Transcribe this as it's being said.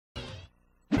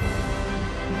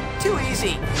Too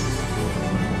easy!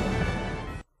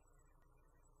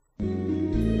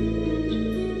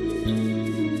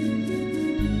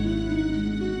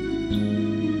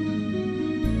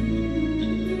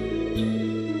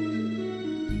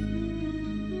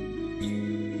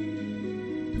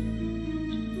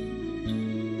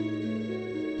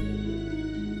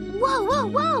 Whoa, whoa,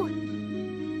 whoa!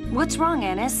 What's wrong,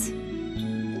 Annis?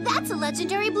 That's a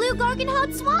legendary blue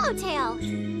Gorgonhod Swallowtail.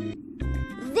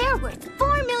 They're worth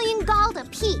 4 million gold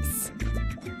apiece.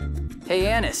 Hey,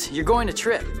 Annis, you're going to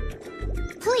trip.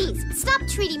 Please, stop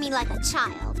treating me like a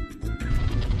child.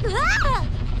 Ah!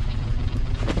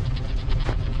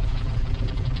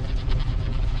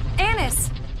 Annis!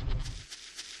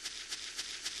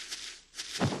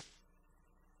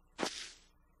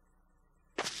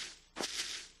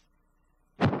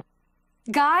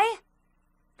 Guy?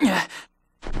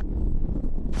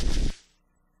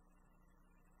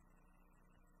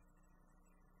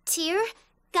 Tear?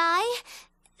 Guy?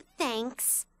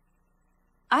 Thanks.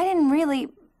 I didn't really...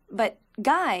 But,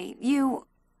 Guy, you...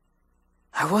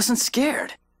 I wasn't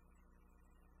scared.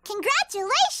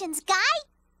 Congratulations, Guy!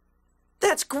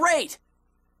 That's great!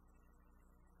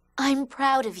 I'm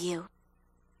proud of you.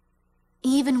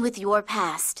 Even with your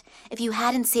past, if you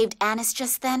hadn't saved Annis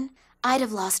just then, I'd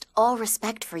have lost all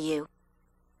respect for you.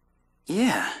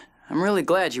 Yeah, I'm really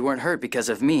glad you weren't hurt because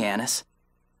of me, Annis.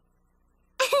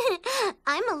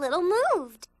 I'm a little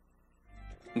moved.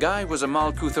 Guy was a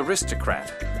Malkuth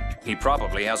aristocrat. He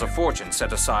probably has a fortune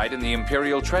set aside in the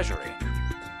Imperial Treasury.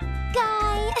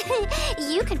 Guy,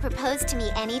 you can propose to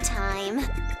me anytime.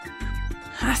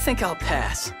 I think I'll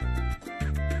pass.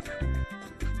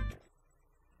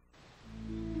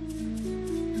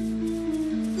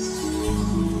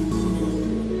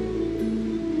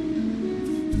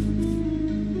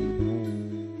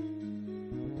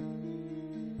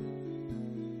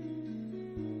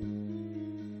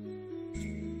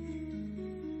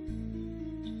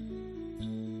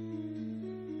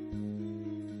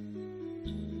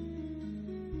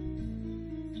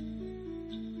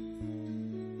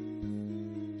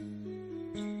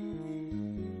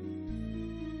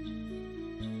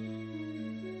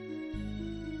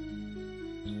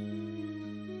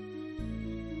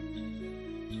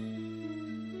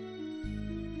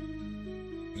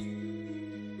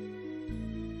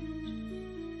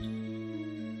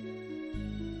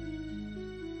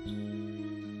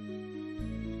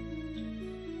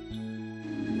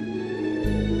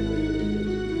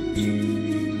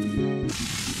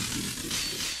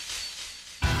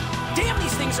 Damn,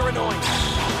 these things are annoying!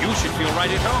 You should feel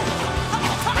right at home.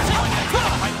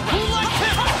 Who likes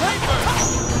him?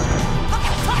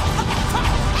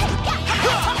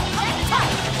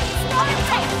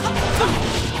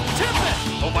 Tip it!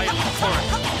 Oh, my torrent!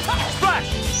 Splash!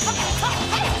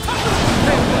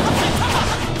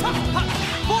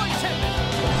 Boy, tip it!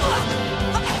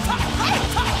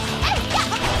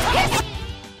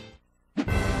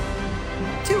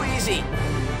 Too easy!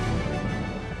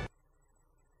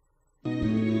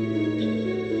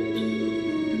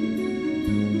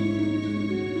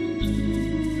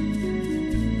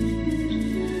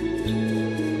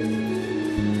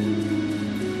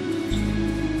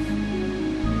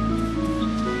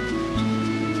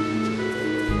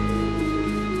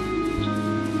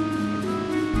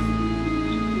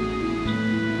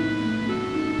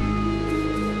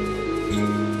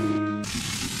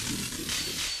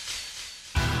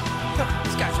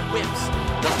 These guys are wimps.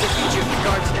 They'll defeat you if your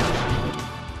guard's down.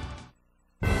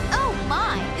 Oh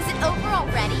my, is it over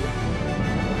already?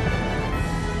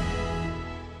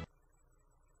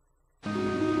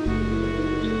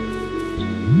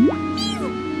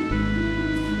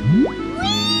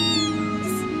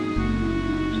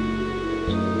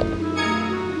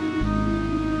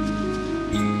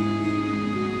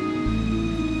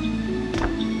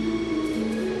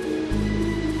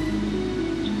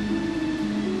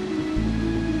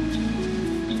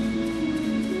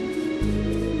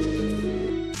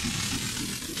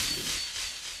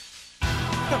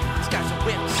 These guys are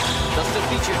wimps. They'll still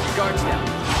beat you if your guard's down.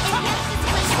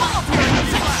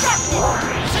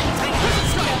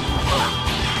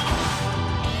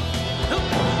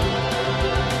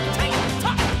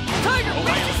 Tiger!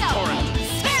 Brace yourself! Torrent!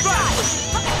 Spare shot!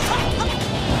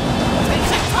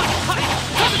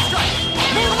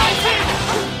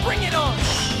 Bring it on!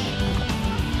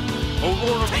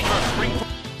 Aurora Reverse, bring...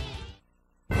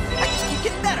 I just keep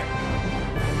getting better.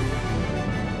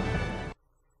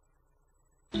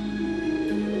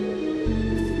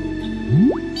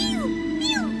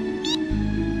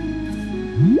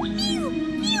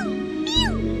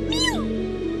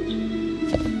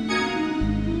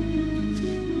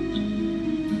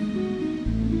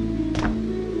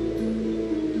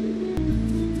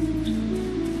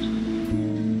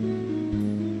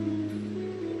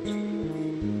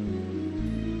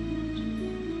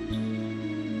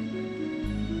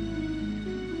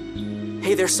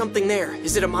 Hey, there's something there.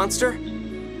 Is it a monster? Mew!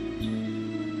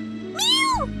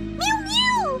 Mew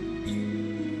mew!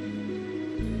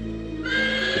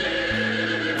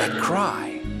 That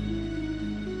cry.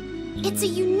 It's a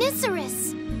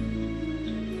Uniceros.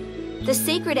 The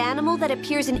sacred animal that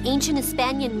appears in ancient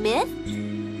Hispanian myth?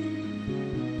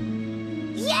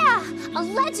 Yeah! A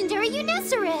legendary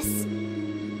Uniceros!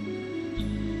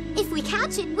 If we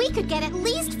catch it, we could get at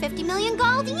least 50 million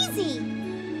gold easy!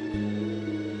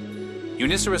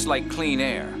 Uniceros like clean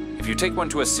air. If you take one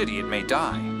to a city, it may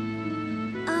die.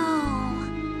 Oh...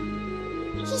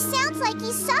 He sounds like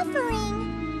he's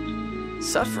suffering.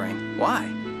 Suffering? Why?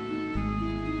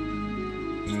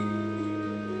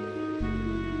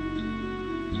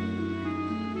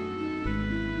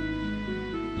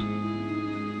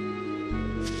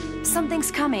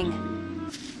 Something's coming.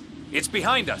 It's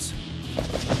behind us.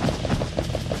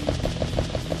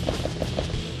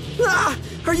 Ah!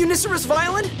 Are Uniceros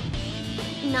violent?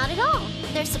 Not at all.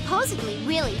 They're supposedly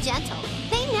really gentle.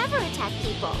 They never attack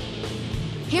people.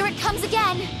 Here it comes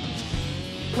again.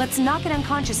 Let's knock it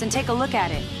unconscious and take a look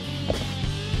at it.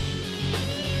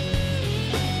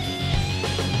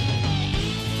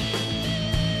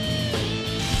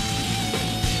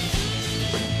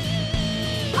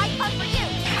 I come for you!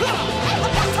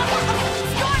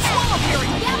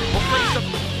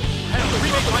 I'll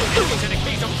remake my enemies in a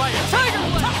case of fire. Tiger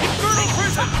Blood! Infernal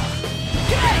Prison!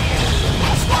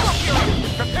 Swallowtail!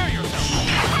 Prepare yourself!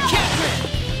 Can't win!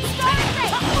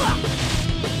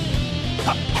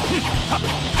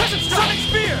 Prison Sonic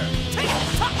Spear!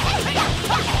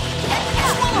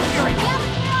 Swallowtail!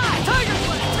 Tiger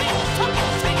Blood!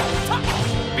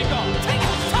 Be gone!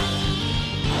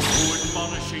 O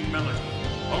admonishing melody,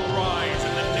 arise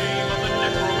in the name of the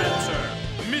necromancer,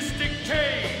 Mystic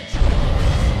Cage!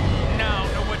 Now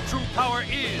know what true power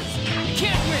is!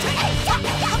 Can't win!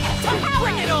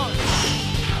 Bring it on!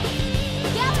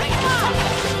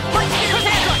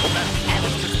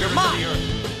 You're mine!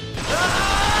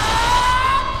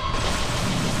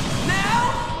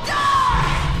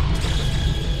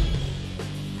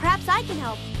 Perhaps I can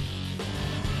help.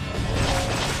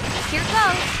 Here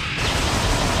goes.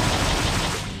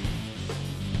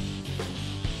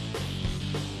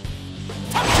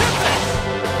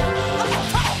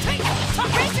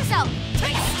 Brace yourself!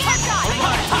 Scare shot!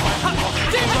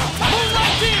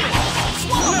 Moonlight Demon!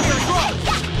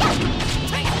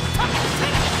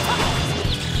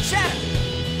 Shatter!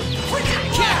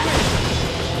 Can't win!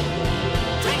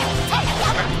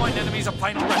 Grant mine enemies a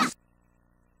final rest.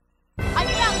 I'm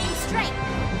rallying strength.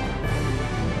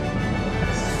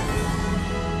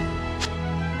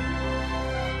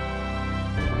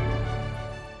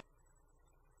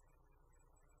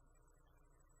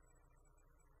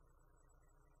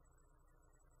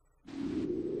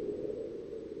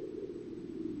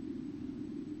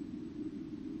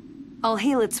 I'll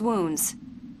heal its wounds.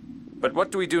 But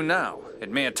what do we do now? It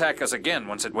may attack us again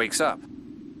once it wakes up.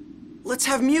 Let's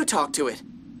have Mew talk to it.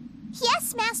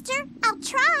 Yes, Master. I'll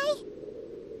try.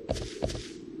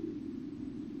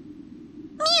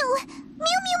 Mew!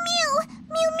 Mew, mew, mew!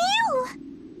 Mew, mew!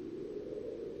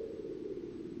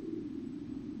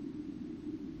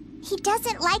 He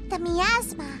doesn't like the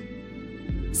miasma.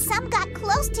 Some got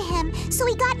close to him, so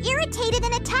he got irritated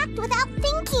and attacked without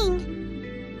thinking.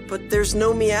 But there's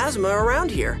no miasma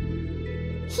around here.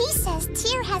 He says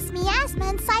Tyr has miasma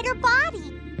inside her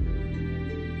body.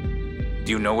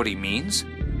 Do you know what he means?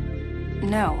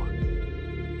 No.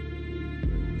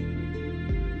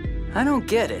 I don't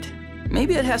get it.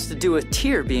 Maybe it has to do with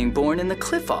Tyr being born in the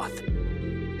Cliff-Oth.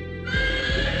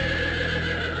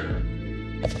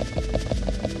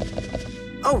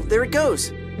 Oh, there it goes.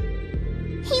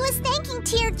 He was thanking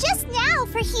Tyr just now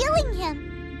for healing him.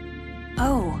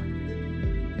 Oh.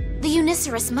 The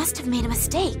Uniceros must have made a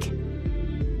mistake.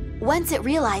 Once it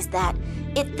realized that,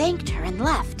 it thanked her and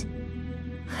left.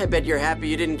 I bet you're happy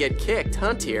you didn't get kicked,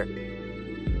 huh, Tyr?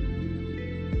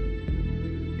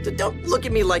 Don't look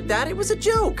at me like that. It was a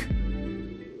joke.